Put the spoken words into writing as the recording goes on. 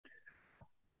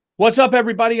What's up,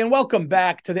 everybody, and welcome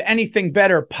back to the Anything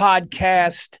Better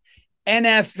podcast,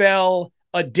 NFL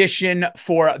edition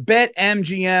for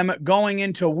BetMGM going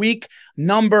into week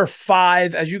number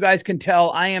 5. As you guys can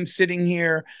tell, I am sitting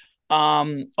here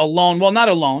alone. Well, not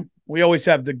alone. We always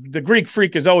have the Greek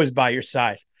freak is always by your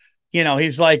side. You know,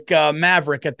 he's like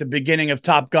Maverick at the beginning of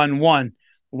Top Gun 1,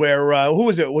 where who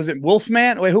was it? Was it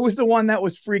Wolfman? Wait, who was the one that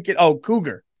was freaking? Oh,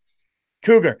 Cougar.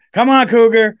 Cougar. Come on,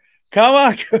 Cougar. Come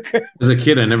on, Cougar. As a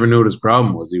kid, I never knew what his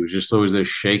problem was. He was just always there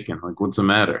shaking. Like, what's the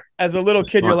matter? As a little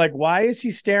kid, you're What? like, why is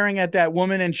he staring at that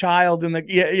woman and child? And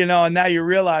and now you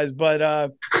realize. But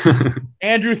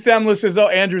Andrew Themlis is,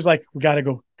 Andrew's like, we gotta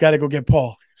go get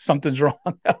Paul. Something's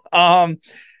wrong.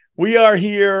 We are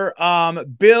here.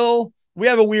 Bill, we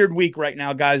have a weird week right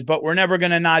now, guys, but we're never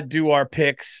gonna not do our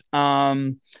picks.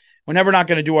 We're never not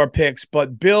gonna do our picks,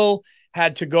 but Bill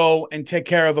had to go and take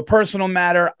care of a personal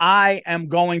matter. I am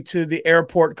going to the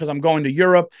airport because I'm going to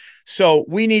Europe. So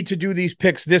we need to do these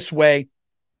picks this way.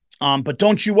 But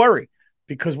don't you worry,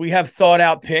 because we have thought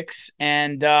out picks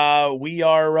and we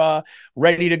are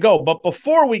ready to go. But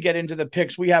before we get into the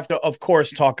picks, we have to, of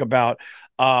course, talk about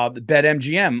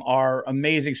BetMGM, our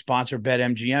amazing sponsor,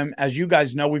 BetMGM. As you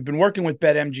guys know, we've been working with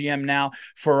BetMGM now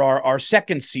for our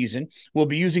second season. We'll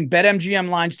be using BetMGM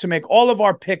lines to make all of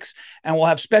our picks, and we'll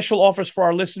have special offers for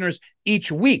our listeners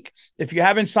each week. If you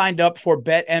haven't signed up for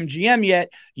BetMGM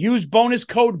yet, use bonus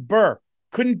code Burr.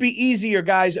 Couldn't be easier,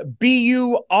 guys.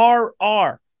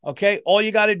 BURR. Okay. All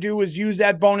you got to do is use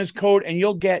that bonus code and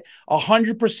you'll get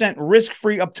 100%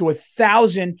 risk-free up to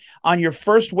 $1,000 on your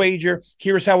first wager.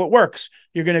 Here's how it works.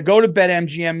 You're going to go to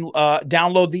BetMGM,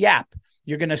 download the app.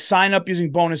 You're going to sign up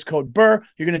using bonus code Burr.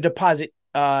 You're going to deposit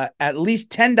at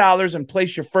least $10 and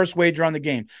place your first wager on the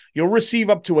game. You'll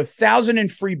receive up to $1,000 in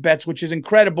free bets, which is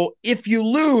incredible. If you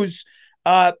lose,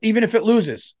 even if it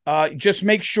loses, just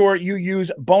make sure you use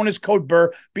bonus code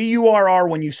Burr, BURR,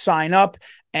 when you sign up.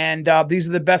 And these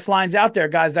are the best lines out there,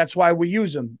 guys. That's why we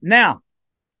use them. Now,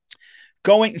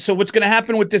 so what's going to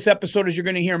happen with this episode is you're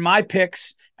going to hear my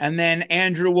picks, and then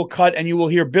Andrew will cut and you will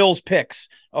hear Bill's picks.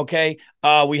 Okay.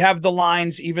 We have the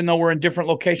lines, even though we're in different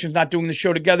locations, not doing the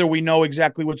show together. We know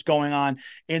exactly what's going on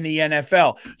in the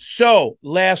NFL. So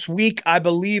last week, I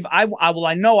believe I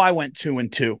know I went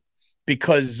 2-2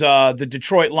 because the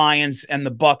Detroit Lions and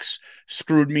the Bucks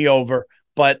screwed me over.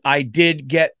 But I did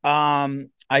get the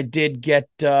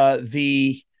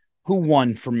who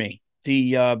won for me.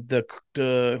 The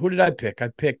who did I pick? I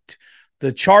picked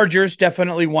the Chargers,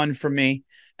 definitely won for me,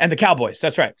 and the Cowboys.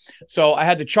 That's right. So I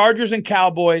had the Chargers and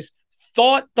Cowboys.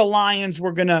 Thought the Lions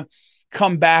were gonna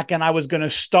come back, and I was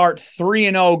gonna start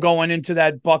 3-0 going into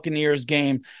that Buccaneers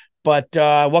game. But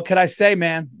what could I say,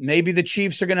 man? Maybe the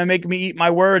Chiefs are going to make me eat my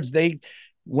words. They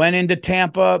went into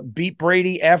Tampa, beat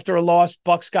Brady after a loss.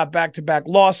 Bucks got back-to-back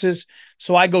losses.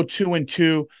 So I go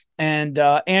 2-2. And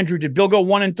Andrew, did Bill go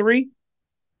 1-3?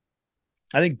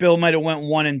 I think Bill might have went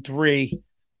 1-3.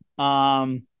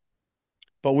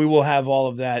 But we will have all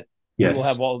of that. Yes. We will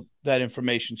have all that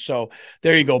information. So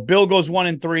there you go. Bill goes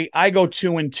 1-3. I go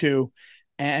 2-2.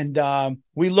 And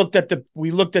we looked at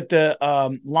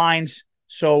the lines.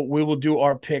 So we will do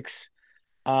our picks.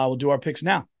 We'll do our picks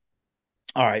now.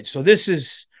 All right. So this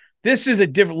is a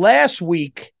different. Last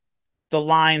week, the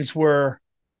lines were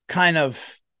kind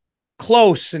of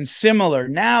close and similar.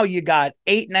 Now you got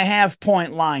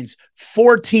 8.5-point lines,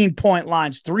 14-point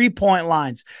lines, 3-point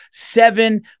lines,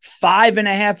 7,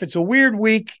 5.5. It's a weird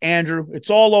week, Andrew. It's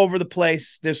all over the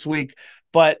place this week.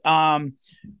 But all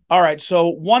right. So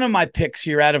one of my picks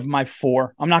here out of my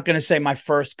 4, I'm not going to say my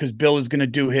first because Bill is going to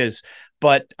do his.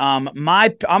 But I'm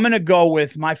going to go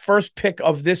with my first pick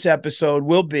of this episode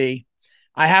will be,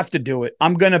 I have to do it.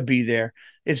 I'm going to be there.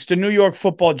 It's the New York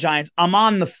Football Giants. I'm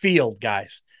on the field,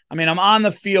 guys. I mean, I'm on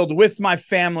the field with my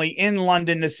family in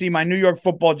London to see my New York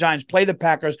Football Giants play the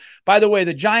Packers. By the way,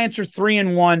 the Giants are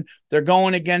 3-1. They're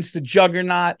going against the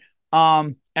juggernaut,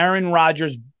 Aaron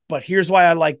Rodgers. But here's why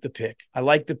I like the pick. I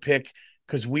like the pick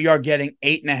because we are getting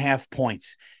 8.5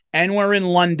 points. And we're in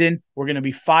London. We're going to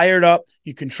be fired up.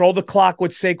 You control the clock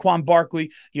with Saquon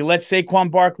Barkley. You let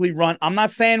Saquon Barkley run. I'm not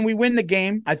saying we win the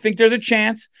game. I think there's a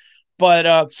chance.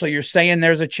 But so you're saying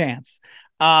there's a chance.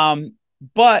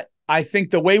 But I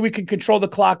think the way we can control the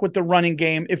clock with the running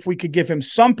game, if we could give him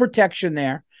some protection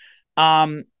there,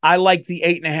 I like the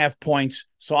 8.5 points.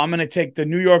 So I'm going to take the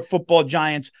New York Football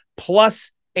Giants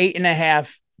plus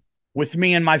 8.5 with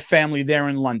me and my family there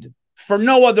in London. For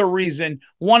no other reason,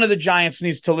 one of the Giants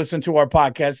needs to listen to our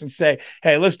podcast and say,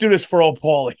 hey, let's do this for old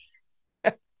Paulie.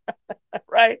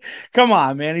 Right? Come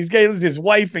on, man. He's getting his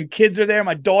wife and kids are there.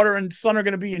 My daughter and son are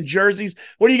going to be in jerseys.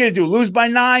 What are you going to do? Lose by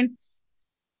 9?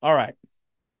 All right.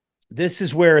 This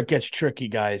is where it gets tricky,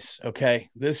 guys. Okay.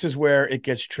 This is where it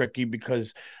gets tricky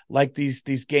because like these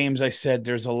games I said,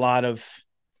 there's a lot of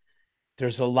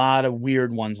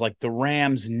weird ones. Like the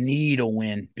Rams need a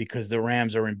win because the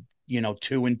Rams are in,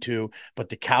 2-2, but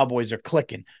the Cowboys are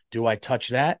clicking. Do I touch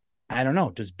that? I don't know.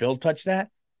 Does Bill touch that?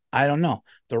 I don't know.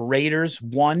 The Raiders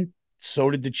won.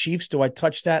 So did the Chiefs. Do I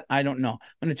touch that? I don't know.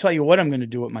 I'm going to tell you what I'm going to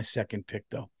do with my second pick,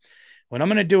 though. What I'm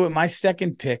going to do with my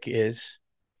second pick is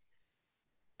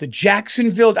the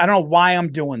Jacksonville. I don't know why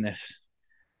I'm doing this.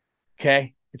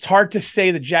 Okay. It's hard to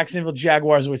say the Jacksonville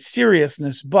Jaguars with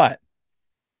seriousness, but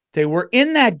they were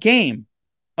in that game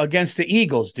against the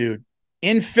Eagles, dude,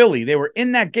 in Philly. They were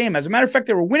in that game. As a matter of fact,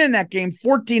 they were winning that game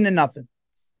 14-0.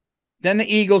 Then the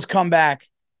Eagles come back.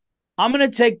 I'm going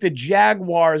to take the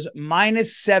Jaguars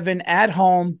 -7 at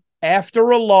home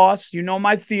after a loss. You know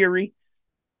my theory.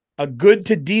 A good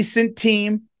to decent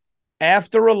team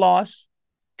after a loss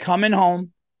coming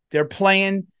home. They're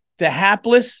playing the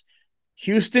hapless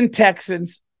Houston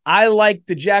Texans. I like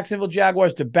the Jacksonville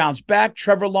Jaguars to bounce back.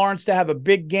 Trevor Lawrence to have a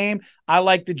big game. I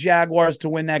like the Jaguars to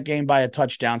win that game by a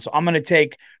touchdown. So I'm going to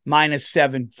take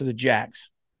 -7 for the Jags.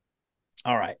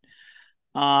 All right.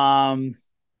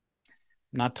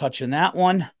 Not touching that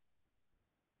one.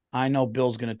 I know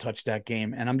Bill's going to touch that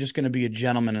game, and I'm just going to be a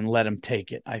gentleman and let him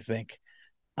take it, I think.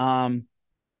 I'm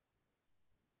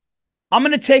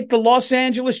going to take the Los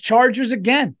Angeles Chargers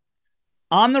again.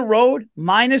 On the road,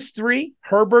 -3.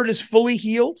 Herbert is fully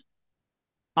healed.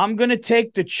 I'm going to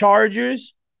take the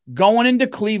Chargers going into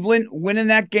Cleveland, winning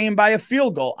that game by a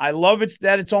field goal. I love it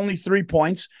that it's only 3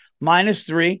 points,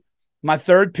 -3. My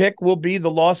third pick will be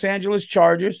the Los Angeles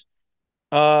Chargers.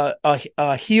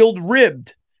 A healed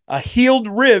ribs.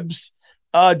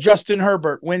 Justin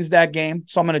Herbert wins that game,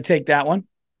 so I'm going to take that one.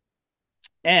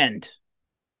 And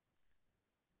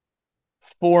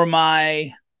for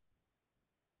my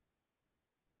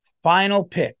final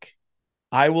pick,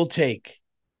 I will take.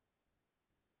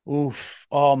 Oof.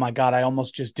 Oh my God. I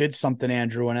almost just did something,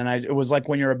 Andrew. And then it was like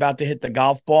when you're about to hit the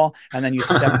golf ball and then you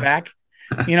step back,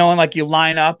 and like you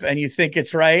line up and you think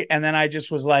it's right. And then I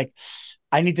just was like,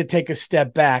 I need to take a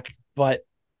step back, but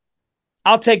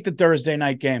I'll take the Thursday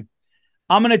night game.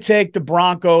 I'm going to take the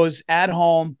Broncos at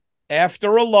home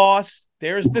after a loss.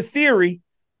 There's the theory.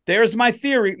 There's my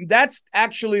theory. That's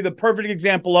actually the perfect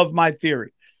example of my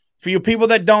theory. For you people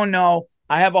that don't know,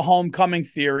 I have a homecoming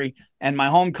theory, and my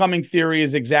homecoming theory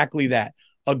is exactly that.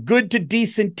 A good to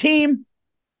decent team.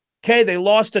 Okay, they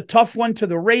lost a tough one to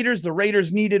the Raiders. The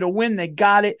Raiders needed a win. They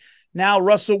got it. Now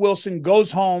Russell Wilson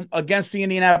goes home against the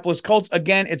Indianapolis Colts.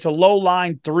 Again, it's a low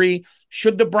line 3.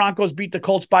 Should the Broncos beat the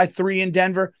Colts by 3 in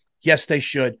Denver? Yes, they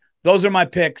should. Those are my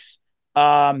picks.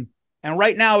 And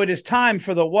right now it is time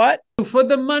for the what? For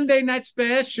the Monday night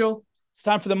special. It's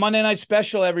time for the Monday night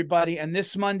special, everybody. And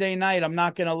this Monday night, I'm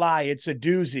not going to lie, it's a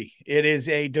doozy. It is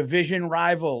a division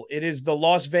rival. It is the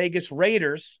Las Vegas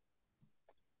Raiders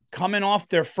coming off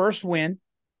their first win,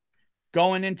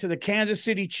 going into the Kansas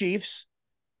City Chiefs,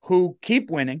 who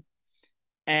keep winning.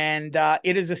 And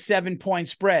it is a 7-point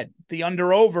spread. The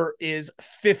under-over is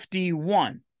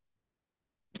 51.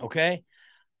 Okay?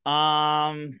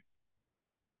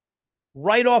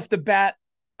 Right off the bat,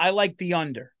 I like the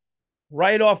under.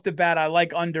 Right off the bat, I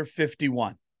like under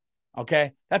 51.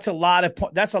 Okay? That's a lot of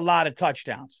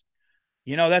touchdowns.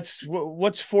 That's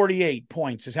what's 48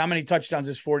 points is how many touchdowns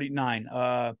is 49?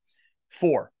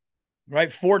 4.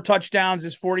 Right? 4 touchdowns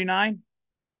is 49?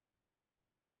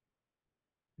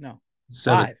 No.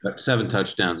 7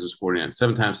 touchdowns is 49.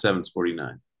 7 times 7 is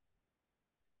 49.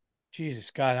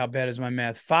 Jesus God, how bad is my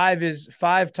math?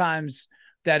 5 times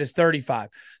that is 35.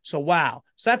 So wow.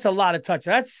 So that's a lot of touchdowns.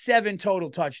 That's 7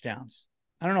 total touchdowns.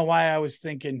 I don't know why I was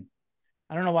thinking.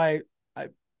 I don't know why.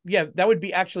 Yeah, that would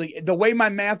be actually the way my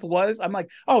math was. I'm like,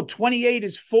 28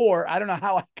 is 4. I don't know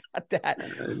how I got that.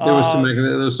 There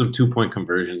was some 2-point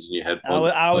conversions and you had.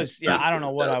 I don't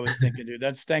know what I was thinking, dude.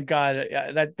 Thank God.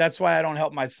 That's why I don't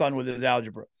help my son with his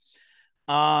algebra.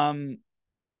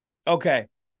 Okay.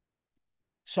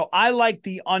 So I like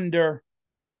the under,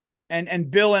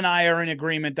 and Bill and I are in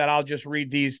agreement that I'll just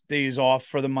read these off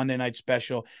for the Monday night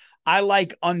special. I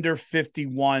like under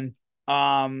 51.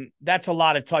 That's a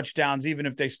lot of touchdowns, even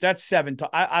if that's 7.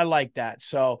 I like that.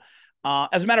 So,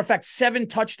 as a matter of fact, 7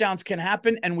 touchdowns can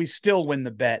happen and we still win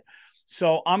the bet.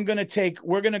 So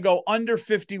we're going to go under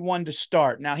 51 to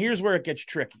start. Now, here's where it gets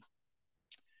tricky.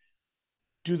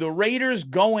 Do the Raiders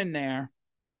go in there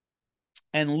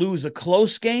and lose a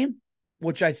close game,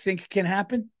 which I think can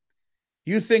happen?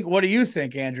 What do you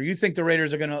think, Andrew? You think the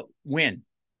Raiders are going to win?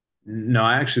 No,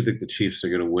 I actually think the Chiefs are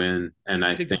going to win. And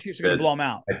I think the Chiefs are going to blow them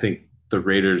out. I think the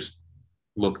Raiders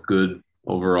look good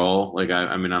overall. Like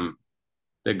I mean,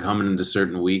 they're coming into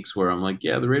certain weeks where I'm like,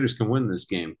 yeah, the Raiders can win this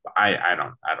game. I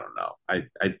don't know. I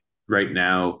right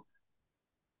now,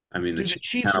 I mean, the Do the Chiefs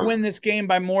Chiefs now. win this game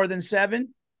by more than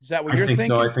 7? Is that what I you're think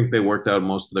so. I thinking? think they worked out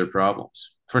most of their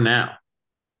problems for now.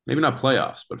 Maybe not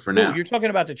playoffs, but for Oh, now. you're talking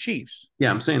about the Chiefs.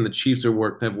 Yeah, I'm saying the Chiefs have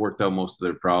worked out most of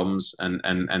their problems, and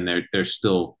they're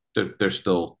still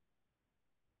Mahomes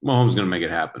is going to make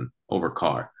it happen over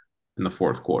Carr in the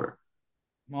fourth quarter.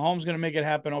 Mahomes going to make it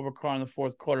happen over Carr in the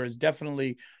fourth quarter is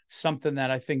definitely something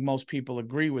that I think most people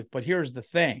agree with. But here's the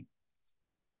thing.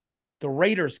 The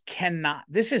Raiders cannot.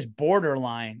 This is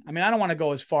borderline. I mean, I don't want to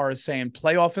go as far as saying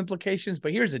playoff implications,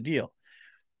 but here's the deal.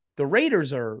 The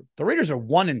Raiders are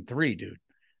 1-3, dude.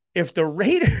 If the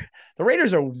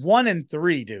Raiders are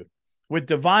 1-3, dude. With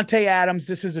Devontae Adams,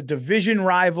 this is a division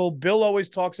rival. Bill always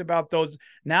talks about those.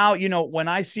 Now, when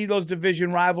I see those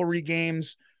division rivalry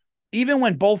games, even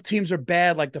when both teams are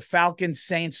bad, like the Falcons,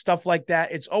 Saints, stuff like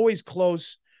that, it's always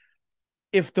close.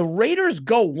 If the Raiders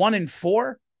go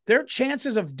 1-4, their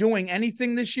chances of doing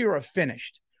anything this year are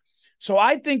finished. So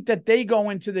I think that they go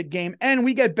into the game and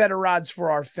we get better odds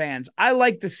for our fans. I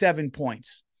like the 7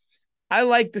 points. I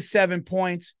like the 7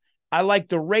 points. I like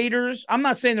the Raiders. I'm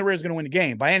not saying the Raiders are going to win the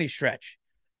game by any stretch,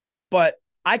 but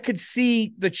I could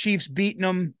see the Chiefs beating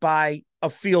them by a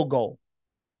field goal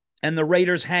and the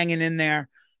Raiders hanging in there.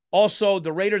 Also,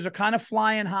 the Raiders are kind of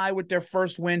flying high with their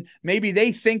first win. Maybe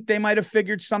they think they might have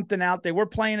figured something out. They were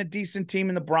playing a decent team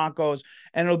in the Broncos,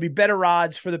 and it'll be better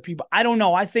odds for the people. I don't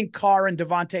know. I think Carr and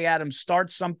Devontae Adams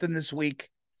start something this week.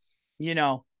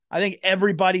 I think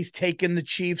everybody's taking the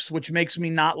Chiefs, which makes me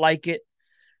not like it.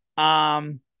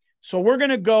 So we're going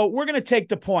to take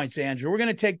the points, Andrew. We're going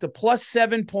to take the plus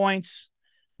 7 points.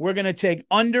 We're going to take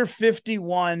under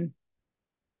 51,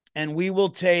 and we will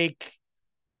take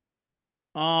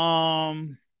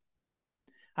Mahomes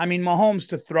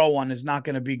to throw one is not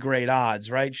going to be great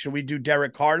odds, right? Should we do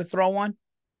Derek Carr to throw one?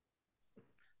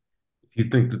 If you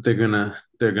think that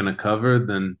they're gonna cover,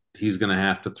 then he's gonna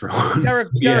have to throw one.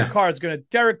 Derek Carr is going to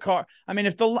Derek Carr. I mean,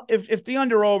 if the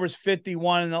under over is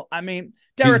 51, He's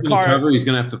Derek gonna Carr, cover. He's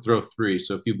gonna have to throw three.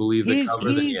 So if you believe they cover,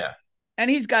 then he's yeah.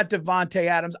 and he's got Devontae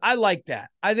Adams. I like that.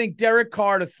 I think Derek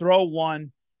Carr to throw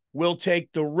one will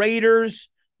take the Raiders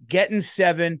getting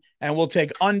 7, and we'll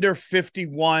take under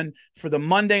 51 for the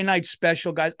Monday night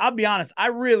special, guys. I'll be honest, I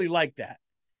really like that.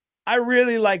 I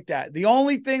really like that. The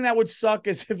only thing that would suck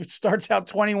is if it starts out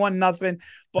 21-0,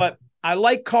 but I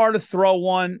like Carr to throw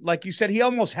one. Like you said, he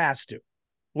almost has to,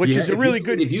 which is a really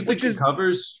good. If you think Which it is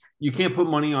covers, you can't put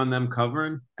money on them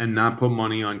covering and not put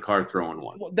money on Carr throwing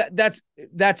one. well, that's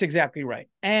exactly right.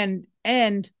 And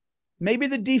maybe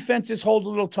the defenses hold a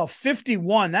little tough.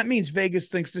 51, that means Vegas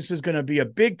thinks this is going to be a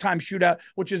big time shootout,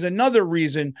 which is another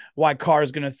reason why Carr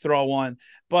is going to throw one.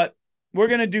 But we're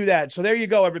going to do that. So there you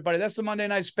go, everybody. That's the Monday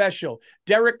night special.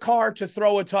 Derek Carr to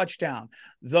throw a touchdown.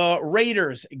 The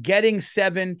Raiders getting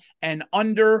 7 and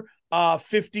under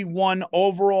 51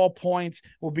 overall points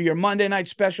will be your Monday night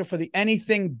special for the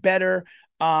Anything Better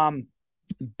BetMGM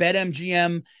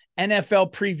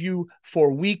NFL preview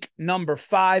for week number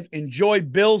 5. Enjoy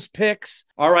Bill's picks.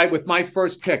 All right, with my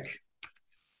first pick,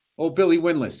 Billy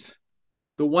Winless,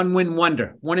 the one-win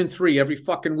wonder, 1-3 every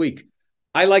fucking week.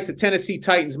 I like the Tennessee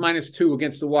Titans -2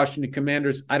 against the Washington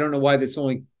Commanders. I don't know why it's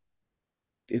only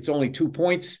 2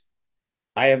 points.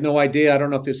 I have no idea. I don't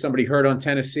know if there's somebody hurt on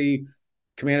Tennessee.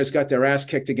 Commanders got their ass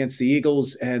kicked against the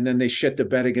Eagles, and then they shit the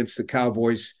bed against the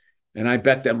Cowboys. And I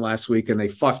bet them last week, and they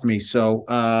fucked me. So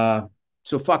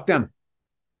fuck them,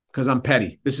 because I'm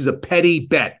petty. This is a petty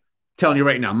bet. I'm telling you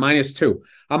right now, -2.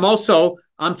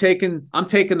 I'm taking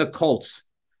the Colts.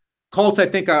 Colts, I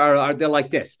think, are they're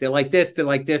like this. They're like this. They're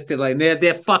like this.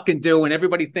 They're fucking doing.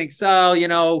 Everybody thinks,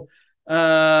 Reggie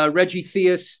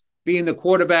Theus being the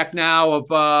quarterback now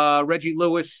of Reggie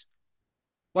Lewis.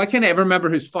 Why can't I ever remember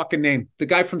his fucking name? The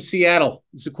guy from Seattle.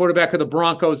 He's the quarterback of the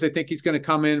Broncos. They think he's going to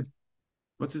come in.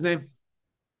 What's his name?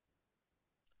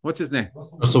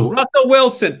 Russell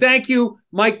Wilson. Thank you,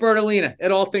 Mike Bertolina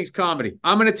at All Things Comedy.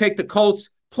 I'm going to take the Colts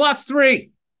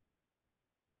 +3.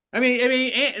 I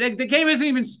mean, the game hasn't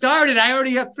even started. I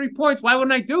already have 3 points. Why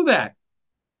wouldn't I do that?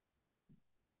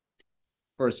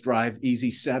 First drive,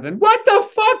 easy 7. What the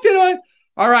fuck did I?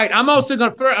 All right, I'm going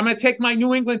to take my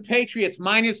New England Patriots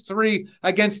 -3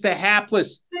 against the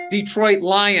hapless Detroit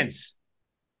Lions.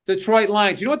 You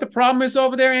know what the problem is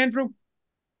over there, Andrew?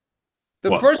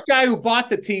 The first guy who bought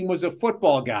the team was a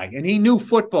football guy, and he knew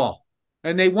football.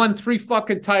 And they won 3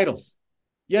 fucking titles.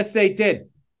 Yes, they did.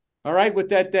 All right, with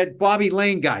that Bobby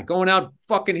Lane guy going out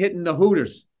fucking hitting the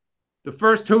Hooters. The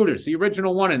first Hooters, the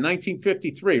original one in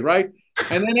 1953, right?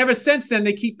 And then ever since then,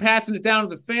 they keep passing it down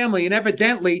to the family. And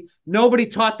evidently, nobody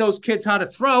taught those kids how to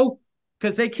throw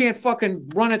because they can't fucking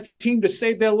run a team to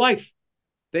save their life.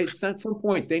 At some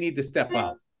point, they need to step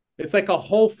out. It's like a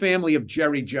whole family of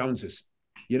Jerry Joneses.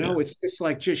 It's just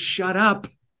like, just shut up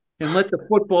and let the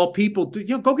football people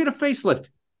go get a facelift.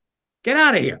 Get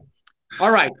out of here.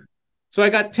 All right. So I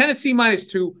got Tennessee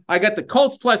 -2. I got the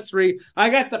Colts +3. I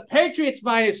got the Patriots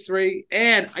 -3.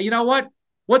 And you know what?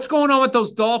 What's going on with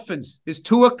those Dolphins? Is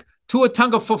Tua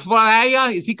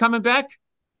Tagovailoa, is he coming back?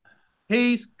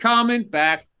 He's coming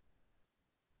back.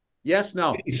 Yes,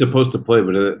 no. He's supposed to play,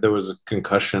 but there was a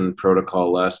concussion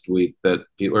protocol last week that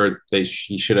he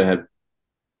should have had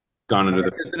gone into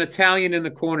the. There's an Italian in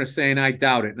the corner saying, I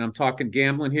doubt it. And I'm talking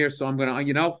gambling here. So I'm going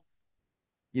to,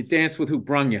 you dance with who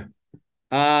brung you.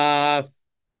 Am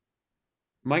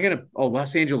I going to,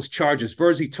 Los Angeles Chargers.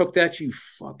 Virzi took that, you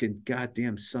fucking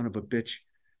goddamn son of a bitch.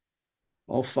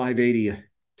 All 580 you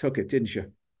took it, didn't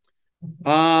you?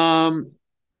 I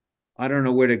don't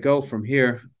know where to go from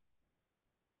here.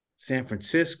 San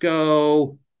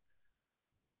Francisco.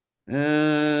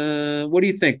 What do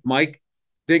you think, Mike?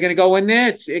 They're going to go in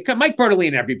there. Mike Bertolini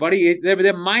and everybody. They're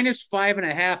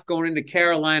 -5.5 going into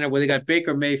Carolina where they got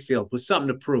Baker Mayfield with something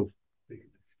to prove.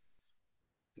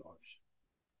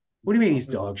 What do you mean he's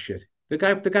dog shit? The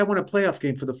guy won a playoff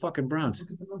game for the fucking Browns.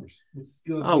 Look at the numbers.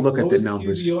 I'll look at the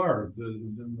numbers. QBR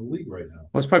in the league right now.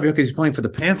 Well, it's probably because he's playing for the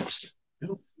Panthers.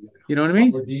 You know what I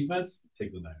mean? For defense,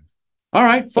 take the Niners. All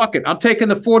right, fuck it. I'm taking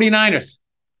the 49ers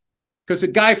because a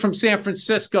guy from San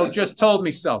Francisco just told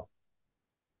me so.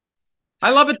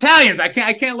 I love Italians. I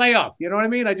can't lay off. You know what I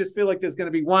mean? I just feel like there's going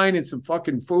to be wine and some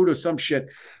fucking food or some shit.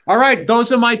 All right,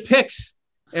 those are my picks.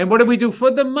 And what do we do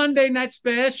for the Monday night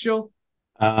special?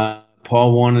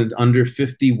 Paul wanted under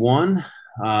 51,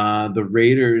 the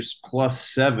Raiders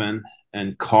 +7,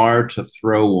 and Carr to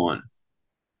throw one.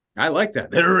 I like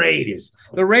that. The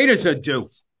Raiders are due.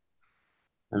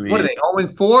 I mean, what are they,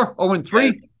 0-4,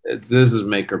 0-3? This is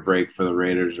make or break for the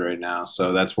Raiders right now.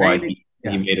 So that's why he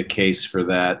made a case for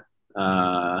that.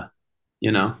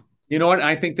 You know what?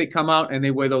 I think they come out and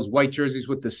they wear those white jerseys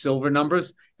with the silver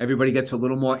numbers. Everybody gets a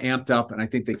little more amped up, and I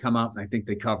think they come out and I think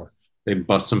they cover. They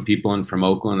bust some people in from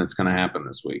Oakland. It's going to happen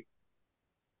this week.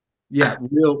 Yeah,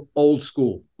 real old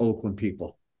school Oakland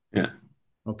people. Yeah.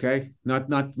 Okay, not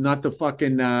the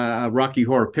fucking Rocky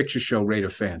Horror Picture Show Raider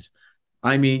fans.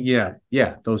 I mean,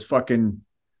 yeah, those fucking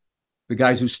the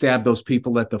guys who stabbed those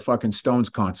people at the fucking Stones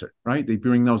concert, right? They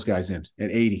bring those guys in at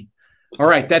 80. All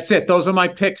right, that's it. Those are my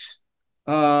picks.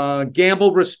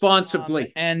 Gamble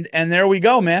responsibly. And there we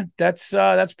go, man. That's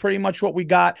pretty much what we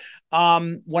got.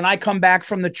 When I come back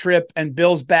from the trip and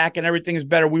Bill's back and everything is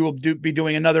better, we will be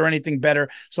doing another Anything Better.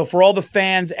 So for all the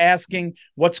fans asking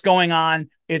what's going on,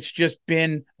 it's just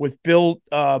been with Bill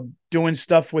doing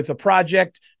stuff with a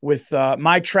project, with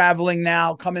my traveling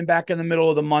now, coming back in the middle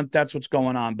of the month. That's what's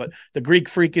going on. But the Greek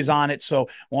Freak is on it. So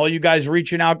all you guys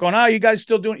reaching out going, oh, you guys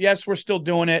still doing it? Yes, we're still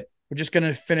doing it. We're just going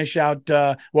to finish out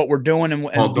what we're doing and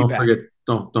be back.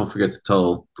 Don't forget to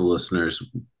tell the listeners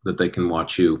that they can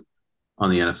watch you on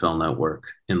the NFL Network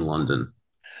in London.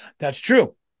 That's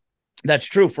true. That's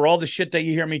true. For all the shit that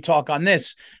you hear me talk on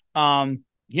this,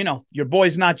 your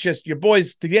boy's not just your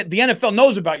boys. The NFL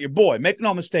knows about your boy. Make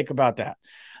no mistake about that.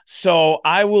 So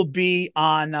I will be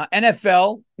on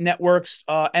NFL Network's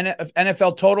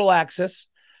NFL Total Access.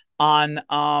 So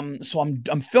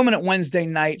I'm filming it Wednesday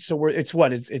night. So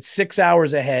it's 6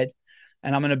 hours ahead,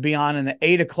 and I'm going to be on in the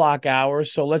 8 o'clock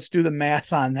hours. So let's do the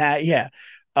math on that. Yeah.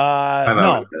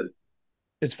 No,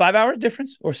 it's 5 hour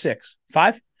difference or 6,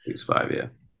 5. It's 5. Yeah.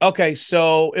 Okay.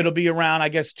 So it'll be around, I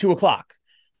guess, 2 o'clock.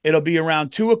 It'll be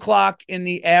around 2 o'clock in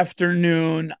the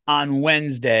afternoon on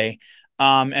Wednesday.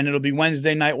 And it'll be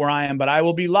Wednesday night where I am, but I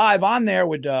will be live on there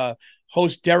with,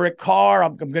 host Derek Carr.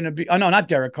 I'm going to be, no, not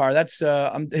Derek Carr. That's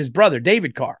his brother,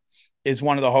 David Carr, is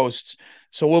one of the hosts.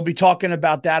 So we'll be talking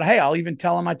about that. Hey, I'll even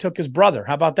tell him I took his brother.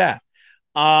 How about that?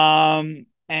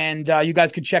 And you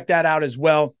guys can check that out as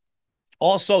well.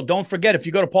 Also, don't forget, if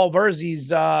you go to Paul Virzi's,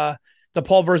 the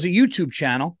Paul Virzi YouTube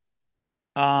channel,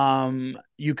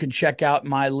 you can check out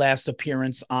my last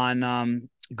appearance on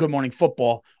Good Morning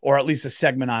Football, or at least a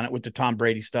segment on it with the Tom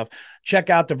Brady stuff. Check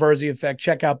out the Virzi Effect.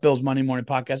 Check out Bill's Monday Morning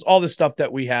Podcast, all the stuff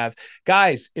that we have.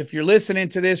 Guys, if you're listening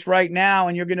to this right now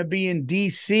and you're going to be in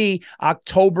D.C.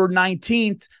 October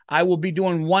 19th, I will be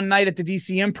doing one night at the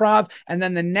D.C. Improv, and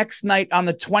then the next night on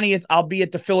the 20th, I'll be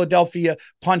at the Philadelphia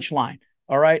Punchline.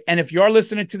 All right. And if you're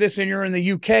listening to this and you're in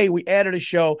the UK, we added a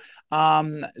show.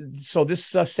 So this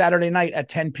Saturday night at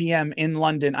 10 p.m. in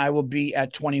London, I will be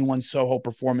at 21 Soho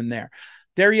performing there.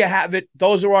 there you have it.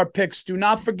 Those are our picks. Do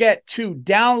not forget to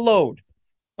download,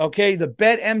 okay, the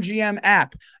BetMGM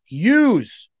app.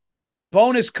 Use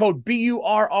bonus code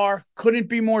BURR. Couldn't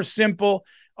be more simple.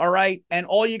 All right. And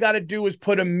all you got to do is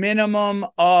put a minimum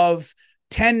of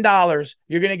 $10.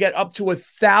 You're going to get up to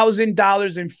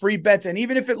 $1,000 in free bets. And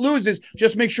even if it loses,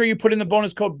 just make sure you put in the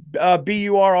bonus code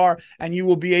BURR, and you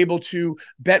will be able to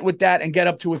bet with that and get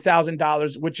up to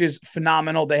 $1,000, which is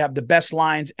phenomenal. They have the best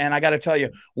lines. And I got to tell you,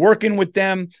 working with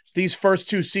them these first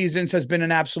 2 seasons has been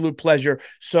an absolute pleasure.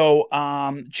 So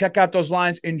check out those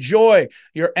lines. Enjoy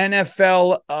your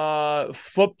NFL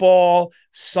football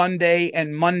Sunday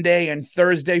and Monday and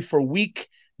Thursday for week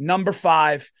number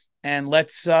 5. And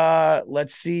let's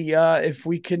see if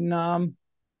we can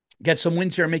get some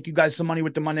wins here and make you guys some money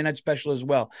with the Monday Night Special as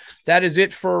well. That is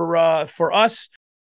it for us.